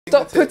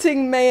Stop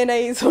putting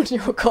mayonnaise on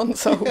your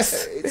consoles.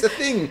 Yeah, it's a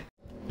thing.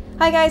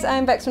 Hi guys,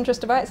 I'm Bex from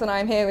Trista and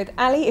I'm here with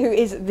Ali, who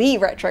is the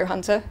retro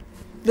hunter,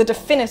 the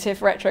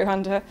definitive retro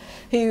hunter,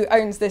 who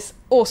owns this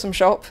awesome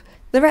shop.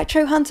 The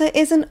Retro Hunter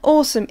is an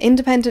awesome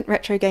independent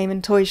retro game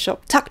and toys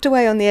shop tucked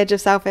away on the edge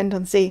of Southend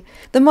on Sea.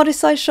 The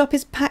modest-sized shop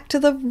is packed to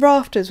the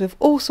rafters with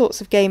all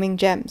sorts of gaming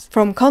gems,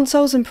 from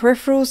consoles and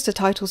peripherals to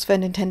titles for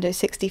Nintendo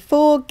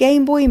 64,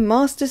 Gameboy,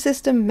 Master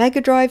System,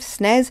 Mega Drive,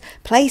 SNES,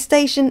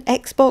 PlayStation,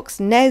 Xbox,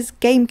 NES,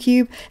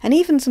 GameCube, and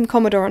even some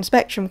Commodore and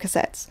Spectrum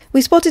cassettes.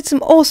 We spotted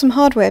some awesome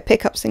hardware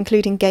pickups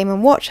including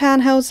Game & Watch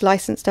handhelds,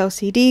 licensed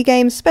LCD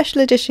games,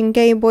 special edition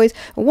Game Boys,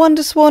 a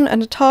Wonder Swan,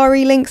 an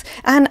Atari Lynx,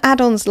 and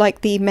add-ons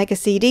like the Mega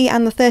CD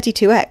and the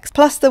 32X.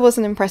 Plus there was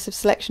an impressive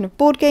selection of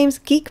board games,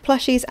 geek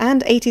plushies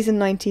and 80s and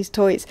 90s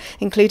toys,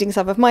 including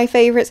some of my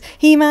favourites,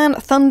 He-Man,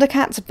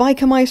 Thundercats,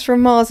 Biker Mice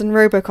from Mars and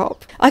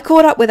Robocop. I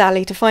caught up with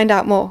Ali to find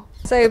out more.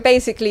 So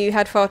basically you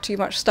had far too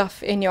much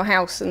stuff in your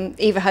house and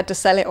either had to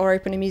sell it or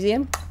open a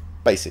museum?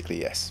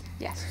 Basically, yes.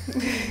 Yes.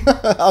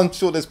 I'm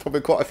sure there's probably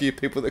quite a few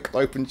people that can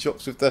open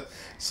shops with the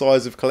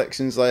size of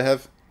collections they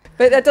have.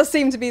 But that does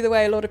seem to be the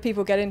way a lot of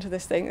people get into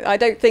this thing. I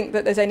don't think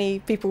that there's any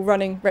people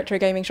running retro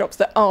gaming shops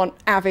that aren't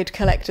avid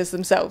collectors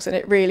themselves, and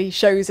it really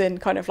shows in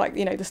kind of like,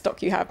 you know, the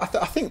stock you have.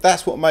 I think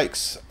that's what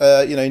makes,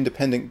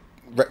 independent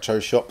retro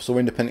shops or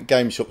independent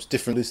game shops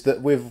different, is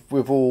that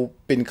we've all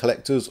been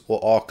collectors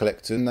or are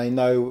collectors, and they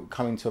know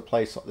coming to a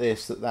place like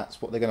this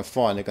that's what they're going to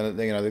find. They've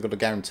got a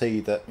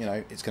guarantee that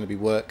it's going to be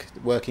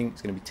working,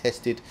 it's going to be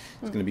tested,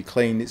 it's going to be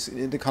clean. It's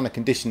the kind of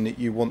condition that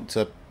you want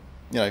to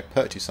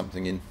purchase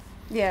something in.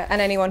 Yeah,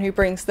 and anyone who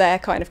brings their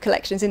kind of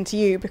collections into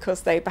you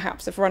because they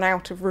perhaps have run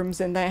out of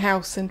rooms in their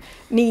house and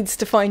needs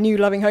to find new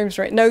loving homes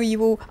for it, know you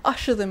will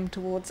usher them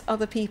towards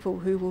other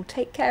people who will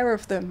take care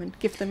of them and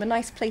give them a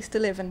nice place to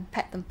live and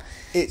pet them.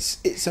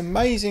 It's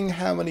amazing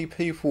how many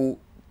people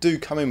do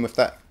come in with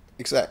that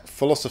exact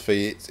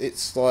philosophy.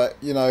 It's like,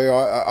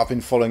 I've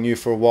been following you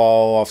for a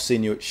while, I've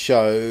seen you at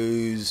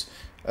shows,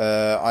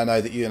 I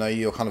know that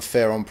you're kind of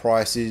fair on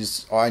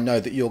prices. I know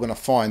that you're going to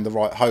find the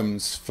right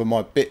homes for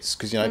my bits,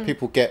 because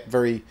people get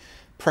very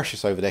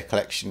precious over their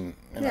collection.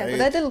 Yeah, but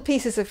they're little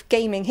pieces of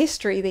gaming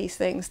history, these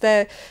things.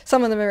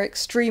 Some of them are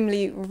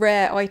extremely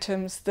rare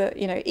items that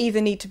either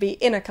need to be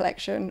in a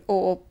collection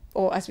or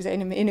as we say,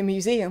 in a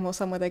museum or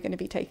somewhere they're going to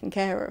be taken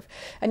care of.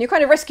 And you're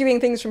kind of rescuing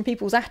things from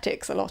people's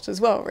attics a lot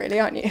as well, really,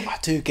 aren't you? I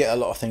do get a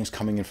lot of things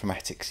coming in from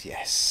attics,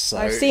 yes. So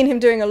I've seen him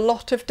doing a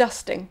lot of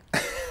dusting.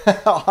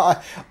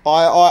 I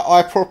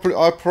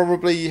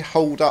probably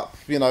hold up,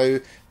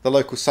 the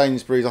local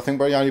Sainsbury's. I think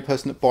we're the only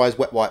person that buys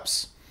wet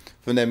wipes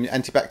from them,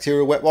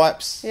 antibacterial wet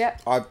wipes. Yeah.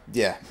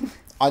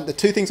 The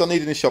two things I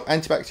need in the shop: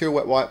 antibacterial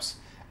wet wipes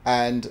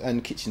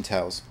and kitchen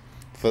towels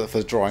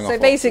for drying off. So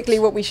basically,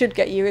 what we should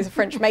get you is a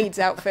French maid's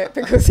outfit,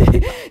 because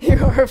you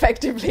are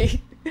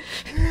effectively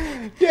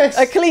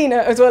a cleaner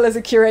as well as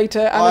a curator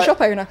and a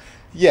shop owner.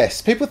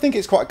 Yes, people think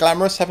it's quite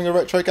glamorous having a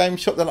retro game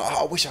shop. They're like,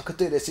 oh, I wish I could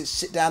do this. It's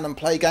sit down and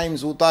play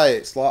games all day.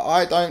 It's like,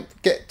 I don't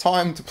get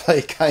time to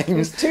play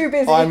games. He's too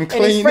busy I'm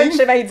cleaning. In his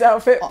French maid's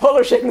outfit,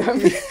 polishing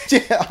them.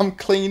 Yeah, I'm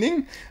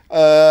cleaning.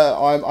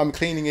 I'm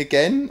cleaning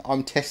again.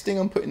 I'm testing.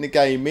 I'm putting the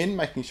game in,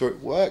 making sure it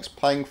works,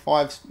 playing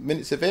 5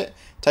 minutes of it,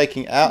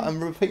 taking it out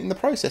and repeating the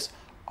process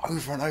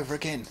over and over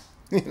again.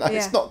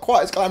 It's not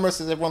quite as glamorous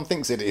as everyone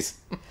thinks it is.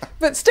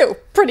 But still,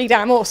 pretty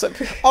damn awesome.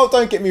 Oh,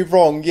 don't get me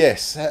wrong.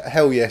 Yes,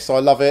 hell yes. I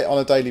love it on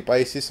a daily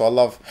basis. I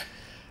love...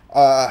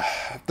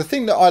 the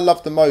thing that I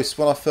loved the most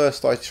when I first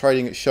started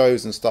trading at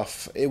shows and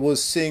stuff, it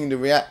was seeing the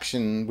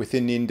reaction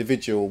within the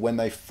individual when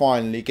they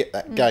finally get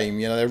that game.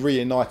 They're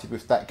reunited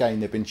with that game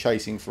they've been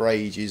chasing for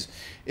ages,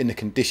 in the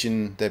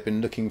condition they've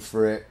been looking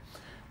for it,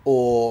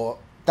 or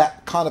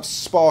that kind of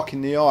spark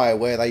in the eye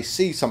where they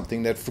see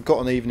something they'd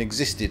forgotten even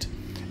existed,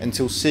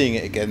 until seeing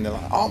it again they're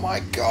like, oh my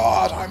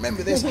god, I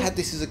remember this, I had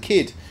this as a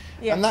kid.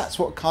 Yes. And that's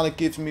what kind of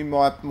gives me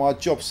my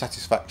job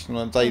satisfaction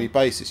on a daily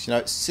basis.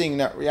 It's seeing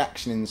that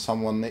reaction in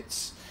someone.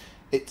 It's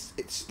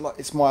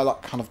my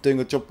like kind of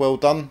doing a job well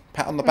done,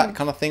 pat on the back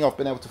kind of thing. I've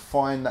been able to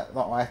find that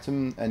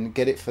item and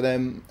get it for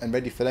them and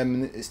ready for them,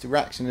 and it's the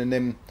reaction and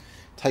them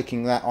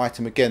taking that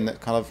item again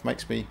that kind of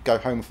makes me go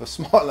home with a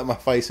smile on my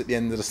face at the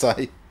end of the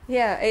day.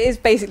 Yeah, it is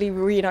basically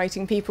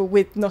reuniting people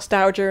with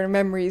nostalgia and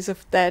memories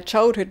of their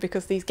childhood,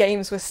 because these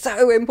games were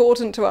so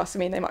important to us. I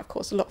mean, they might have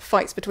caused a lot of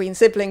fights between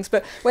siblings,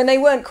 but when they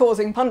weren't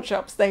causing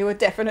punch-ups, they were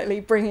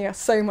definitely bringing us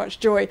so much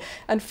joy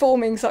and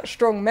forming such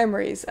strong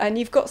memories. And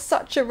you've got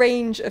such a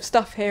range of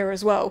stuff here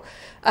as well.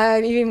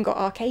 You've even got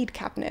arcade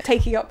cabinet,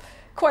 taking up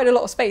quite a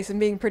lot of space and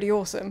being pretty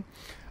awesome.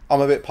 I'm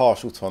a bit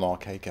partial to an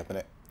arcade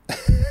cabinet.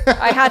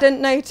 I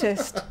hadn't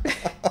noticed.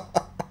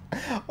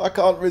 I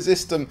can't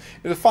resist them.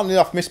 Funnily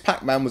enough, Miss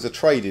Pacman was a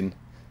trade-in,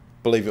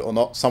 believe it or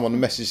not. Someone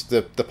messaged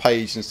the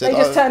page and said... They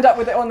just turned up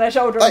with it on their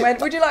shoulder and went,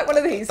 would you like one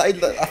of these? I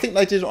think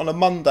they did it on a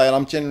Monday,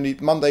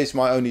 and Monday's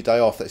my only day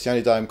off. That's the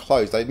only day I'm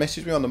closed. They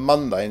messaged me on a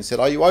Monday and said,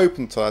 are you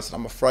open to it? I said,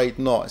 I'm afraid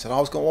not. I said, I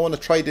want to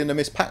trade in a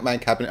Miss Pacman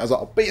cabinet. I was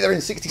like, I'll be there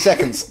in 60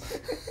 seconds.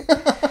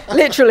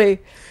 Literally.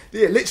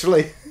 Yeah,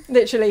 literally.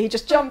 Literally, he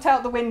just jumped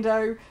out the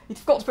window, he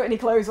forgot to put any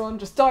clothes on,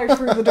 just dived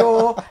through the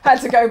door, had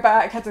to go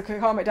back, had to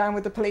calm it down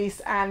with the police,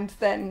 and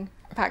then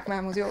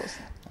Pacman was yours.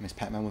 And Miss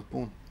Pacman was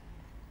born.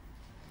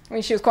 I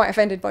mean, she was quite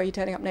offended by you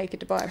turning up naked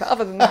to buy it, but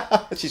other than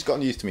that... She's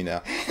gotten used to me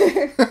now.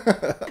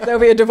 There'll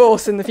be a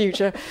divorce in the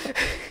future.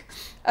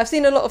 I've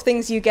seen a lot of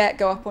things you get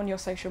go up on your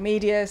social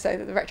media, so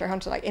that the Retro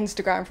Hunter, like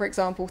Instagram, for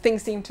example,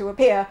 things seem to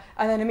appear,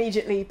 and then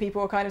immediately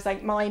people are kind of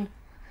saying, mine.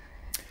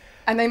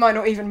 And they might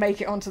not even make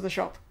it onto the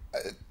shop.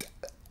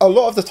 A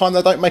lot of the time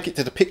they don't make it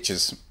to the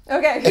pictures.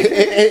 Okay.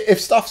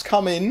 If stuff's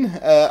come in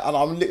and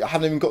I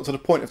haven't even got to the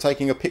point of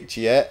taking a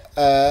picture yet,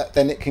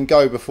 then it can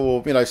go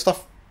before, you know,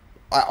 stuff.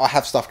 I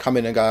have stuff come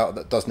in and go out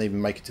that doesn't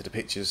even make it to the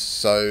pictures.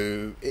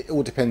 So it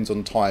all depends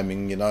on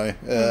timing, you know.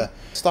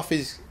 Stuff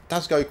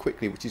does go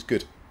quickly, which is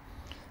good.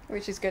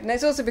 Which is good. And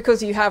it's also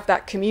because you have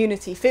that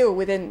community feel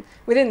within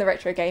the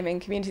retro gaming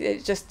community.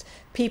 It's just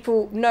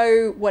people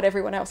know what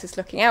everyone else is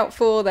looking out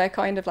for. They're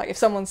kind of like, if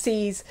someone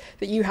sees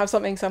that you have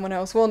something someone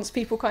else wants,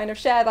 people kind of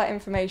share that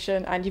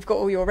information, and you've got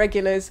all your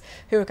regulars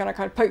who are going to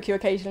kind of poke you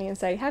occasionally and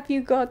say, have you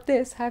got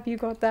this? Have you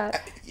got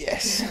that?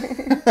 Yes.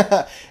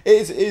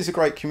 it is a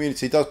great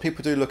community.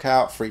 People do look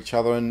out for each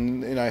other,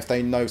 and you know, if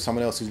they know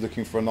someone else is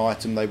looking for an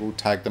item, they will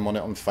tag them on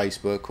it on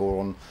Facebook or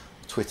on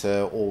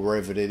Twitter or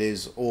wherever it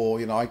is.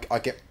 Or, you know, I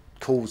get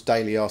calls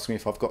daily asking me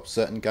if I've got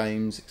certain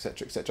games,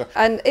 etc, etc.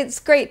 And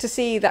it's great to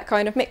see that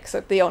kind of mix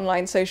of the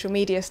online social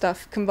media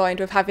stuff combined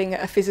with having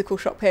a physical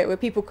shop here where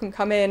people can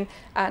come in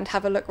and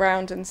have a look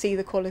around and see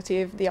the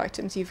quality of the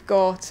items you've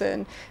got.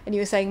 And you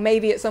were saying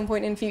maybe at some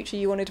point in future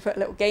you wanted to put a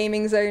little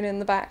gaming zone in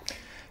the back.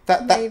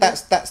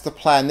 That's the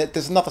plan.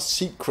 There's another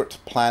secret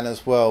plan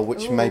as well,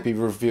 which may be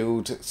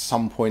revealed at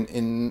some point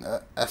in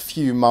a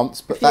few months,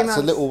 but that's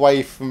a little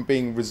way from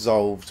being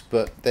resolved.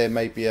 But there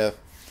may be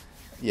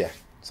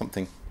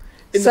something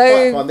in the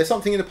pipeline. There's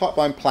something in the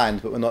pipeline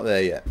planned, but we're not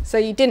there yet. So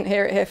you didn't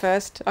hear it here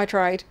first. I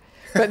tried.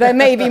 But there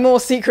may be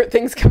more secret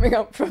things coming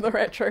up for the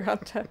Retro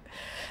Hunter.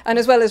 And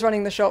as well as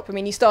running the shop, I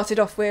mean, you started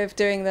off with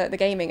doing the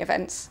gaming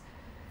events.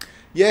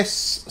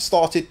 Yes,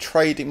 started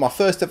trading. My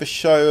first ever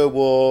show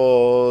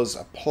was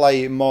a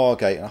Play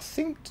Margate, and I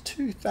think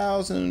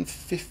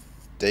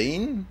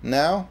 2015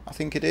 now, I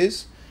think it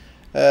is.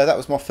 That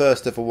was my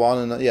first ever one,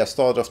 and I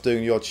started off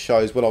doing the odd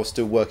shows while I was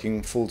still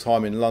working full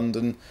time in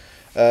London.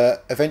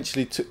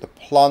 Eventually took the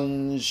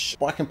plunge.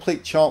 By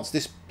complete chance,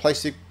 this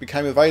place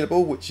became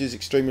available, which is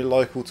extremely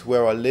local to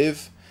where I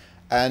live.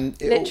 And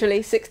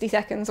literally 60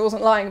 seconds. I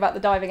wasn't lying about the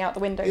diving out the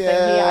window thing.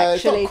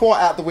 It's not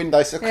quite out the window,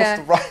 it's across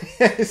the road.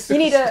 You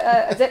need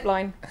a zip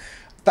line.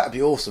 That'd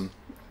be awesome.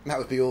 That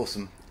would be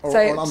awesome. Or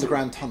an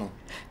underground tunnel.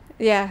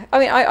 Yeah, I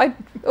mean,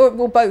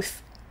 or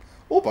both.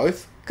 Or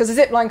both. Because the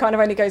zip line kind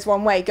of only goes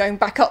one way. Going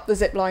back up the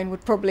zip line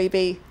would probably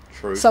be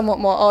somewhat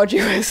more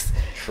arduous.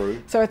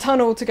 True. So a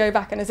tunnel to go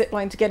back and a zip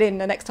line to get in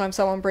the next time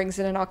someone brings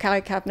in an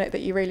arcade cabinet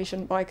that you really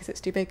shouldn't buy because it's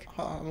too big.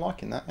 I'm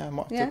liking that. I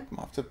might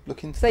have to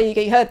look into that. So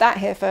you heard that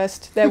here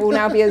first. There will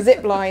now be a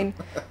zip line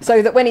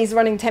so that when he's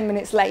running 10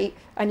 minutes late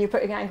and you're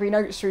putting angry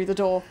notes through the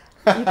door,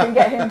 you can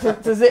get him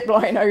to zip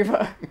line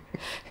over.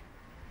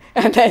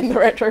 And then the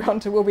Retro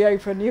Hunter will be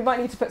open. You might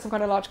need to put some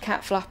kind of large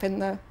cat flap in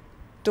the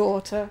door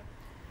to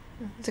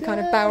kind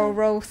of barrel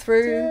roll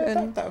through. Yeah,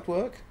 and that would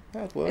work.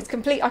 It's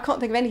complete. I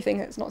can't think of anything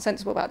that's not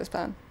sensible about this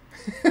plan.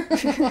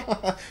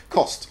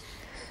 Cost.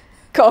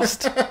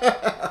 That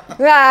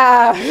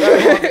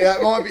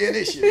might be an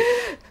issue.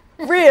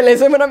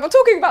 Realism, and I'm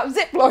talking about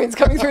zip lines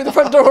coming through the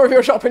front door of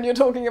your shop, and you're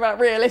talking about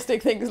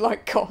realistic things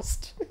like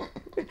cost.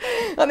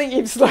 I think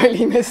you've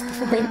slightly missed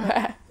the point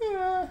there.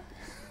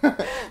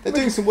 They're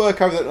doing some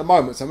work over there at the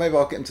moment, so maybe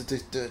I'll get them to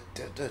do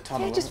a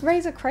tunnel. Yeah, just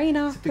raise a crane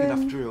up. It's a big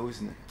enough drill,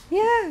 isn't it?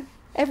 Yeah,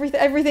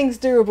 everything's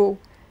doable.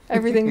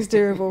 Everything's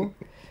doable.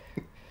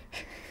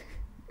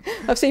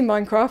 I've seen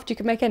Minecraft, you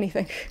can make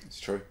anything. It's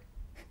true.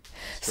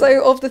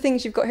 So of the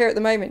things you've got here at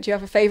the moment, do you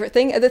have a favourite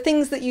thing? Are the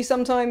things that you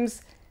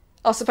sometimes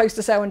are supposed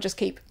to sell and just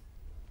keep?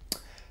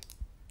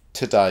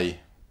 Today,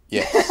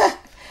 yes.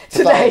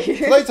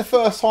 Today's the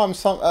first time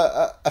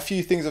a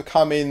few things have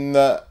come in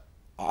that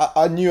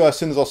I knew as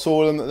soon as I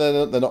saw them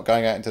that they're not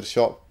going out into the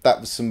shop. That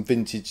was some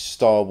vintage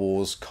Star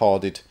Wars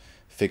carded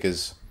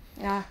figures.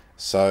 Yeah.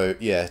 So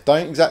yeah,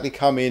 don't exactly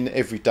come in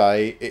every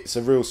day. It's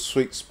a real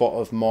sweet spot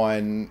of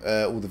mine,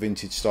 all the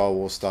vintage Star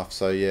Wars stuff.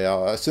 So yeah,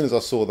 as soon as I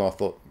saw them, I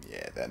thought,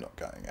 yeah, they're not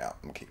going out.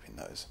 I'm keeping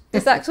those.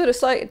 Is that sort of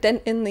slight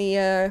dent in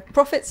the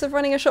profits of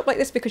running a shop like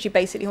this because you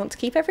basically want to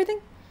keep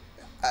everything?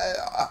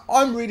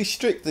 I'm really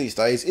strict these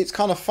days. It's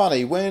kind of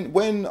funny.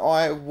 When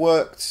I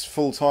worked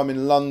full time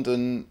in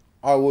London,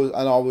 I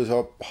was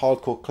a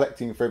hardcore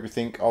collecting for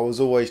everything. I was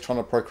always trying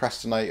to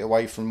procrastinate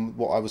away from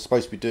what I was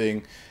supposed to be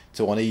doing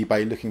to on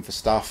eBay looking for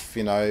stuff,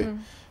 you know,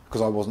 because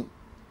I wasn't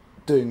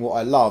doing what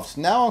I loved.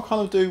 Now I'm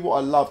kind of doing what I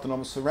loved and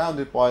I'm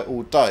surrounded by it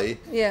all day.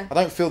 Yeah. I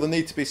don't feel the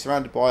need to be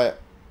surrounded by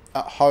it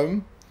at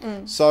home.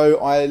 So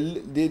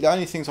the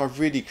only things I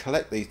really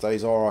collect these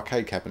days are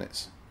arcade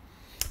cabinets.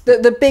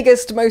 The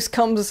biggest, most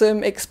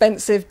cumbersome,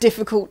 expensive,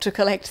 difficult to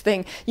collect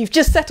thing. You've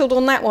just settled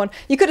on that one.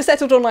 You could have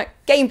settled on like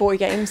Gameboy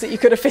games that you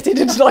could have fitted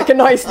into like a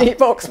nice neat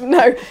box. But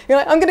no, you're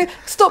like, I'm going to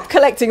stop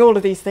collecting all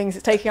of these things.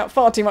 It's taking up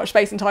far too much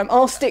space and time.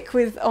 I'll stick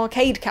with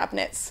arcade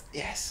cabinets.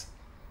 Yes.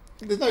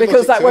 There's no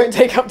because that won't it.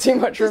 take up too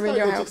much room There's in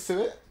no your logic house.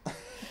 to it.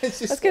 It's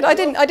just That's good. I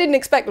didn't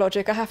expect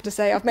logic, I have to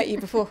say. I've met you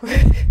before.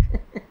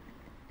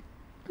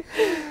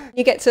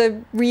 You get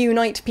to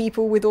reunite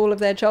people with all of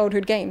their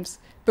childhood games,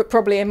 but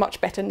probably in much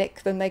better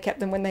nick than they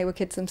kept them when they were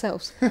kids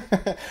themselves.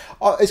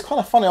 It's kind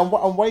of funny.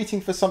 I'm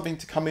waiting for something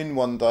to come in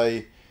one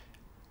day,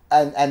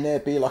 and there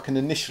be like an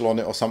initial on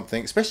it or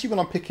something. Especially when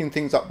I'm picking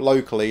things up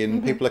locally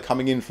and people are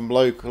coming in from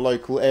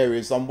local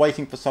areas. I'm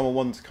waiting for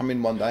someone to come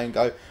in one day and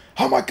go,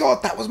 "Oh my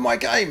god, that was my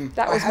game!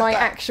 That was my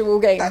actual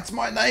game. That's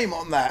my name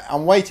on that."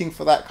 I'm waiting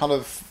for that kind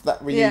of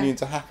reunion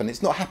to happen.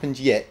 It's not happened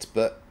yet,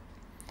 but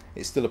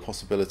it's still a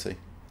possibility.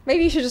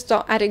 Maybe you should just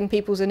start adding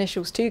people's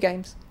initials to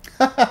games.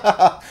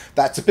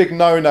 That's a big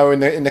no-no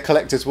in the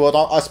collector's world.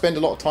 I spend a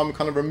lot of time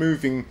kind of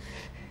removing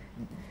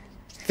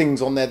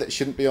things on there that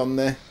shouldn't be on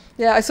there.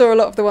 Yeah, I saw a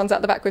lot of the ones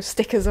at the back with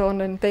stickers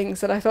on and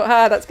things, and I thought,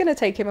 that's going to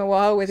take him a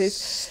while with his...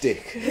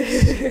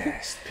 Stickers,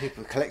 yes.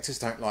 Collectors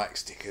don't like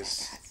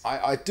stickers.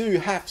 I do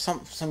have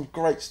some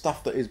great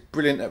stuff that is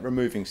brilliant at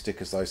removing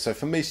stickers, though. So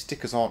for me,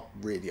 stickers aren't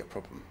really a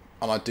problem.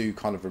 And I do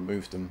kind of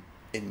remove them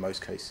in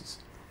most cases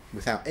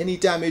without any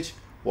damage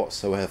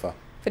whatsoever.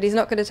 But he's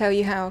not going to tell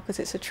you how, because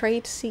it's a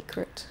trade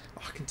secret.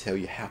 I can tell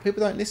you how.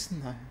 People don't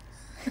listen, though.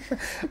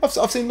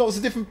 I've seen lots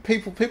of different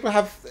people. People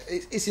have...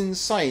 It's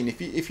insane.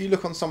 If you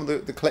look on some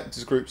of the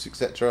collectors groups,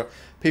 etc.,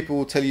 people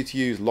will tell you to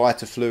use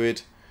lighter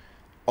fluid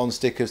on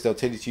stickers. They'll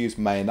tell you to use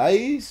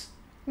mayonnaise.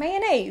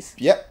 Mayonnaise?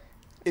 Yep.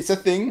 It's a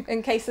thing.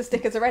 In case the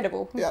stickers are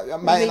edible. Yeah,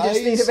 mayonnaise. You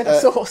just need a bit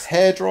of sauce.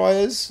 Hair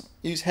dryers.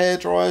 Use hair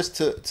dryers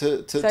to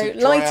So dry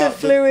lighter out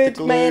fluid, the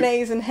glue.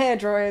 mayonnaise and hair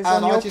dryers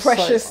And on I your just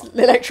precious say,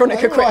 electronic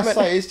equipment. What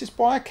I say is just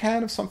buy a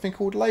can of something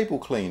called Label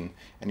Clean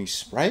and you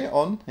spray it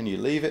on and you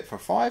leave it for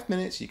 5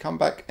 minutes. You come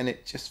back and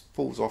it just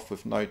falls off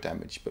with no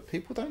damage. But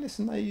people don't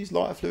listen. They use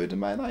lighter fluid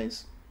and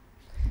mayonnaise.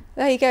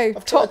 There you go.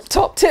 I've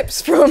Top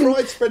tips from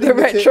the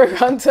Retro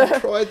Hunter.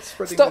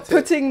 Stop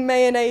putting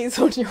mayonnaise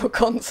on your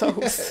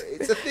consoles. Yeah,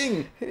 it's a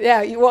thing.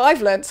 Yeah, well,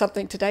 I've learned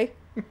something today.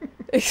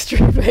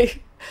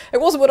 Extremely.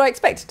 It wasn't what I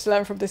expected to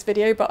learn from this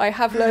video, but I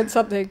have learned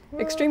something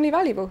extremely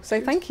valuable.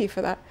 So thank you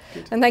for that.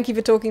 Good. And thank you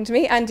for talking to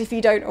me. And if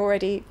you don't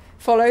already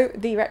follow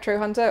the Retro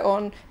Hunter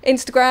on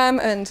Instagram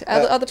and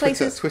other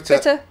places.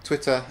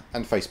 Twitter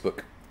and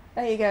Facebook.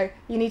 There you go.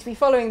 You need to be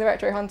following the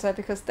Retro Hunter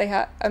because they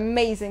have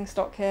amazing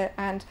stock here,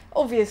 and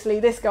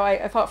obviously this guy,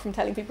 apart from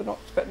telling people not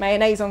to put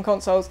mayonnaise on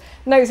consoles,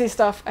 knows his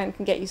stuff and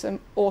can get you some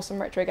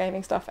awesome retro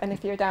gaming stuff. And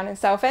if you're down in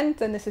Southend,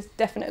 then this is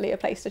definitely a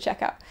place to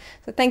check out.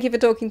 So thank you for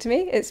talking to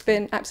me. It's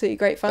been absolutely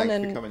great fun.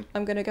 Thanks for coming.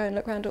 I'm going to go and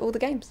look around at all the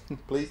games.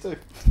 Please do.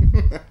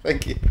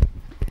 Thank you.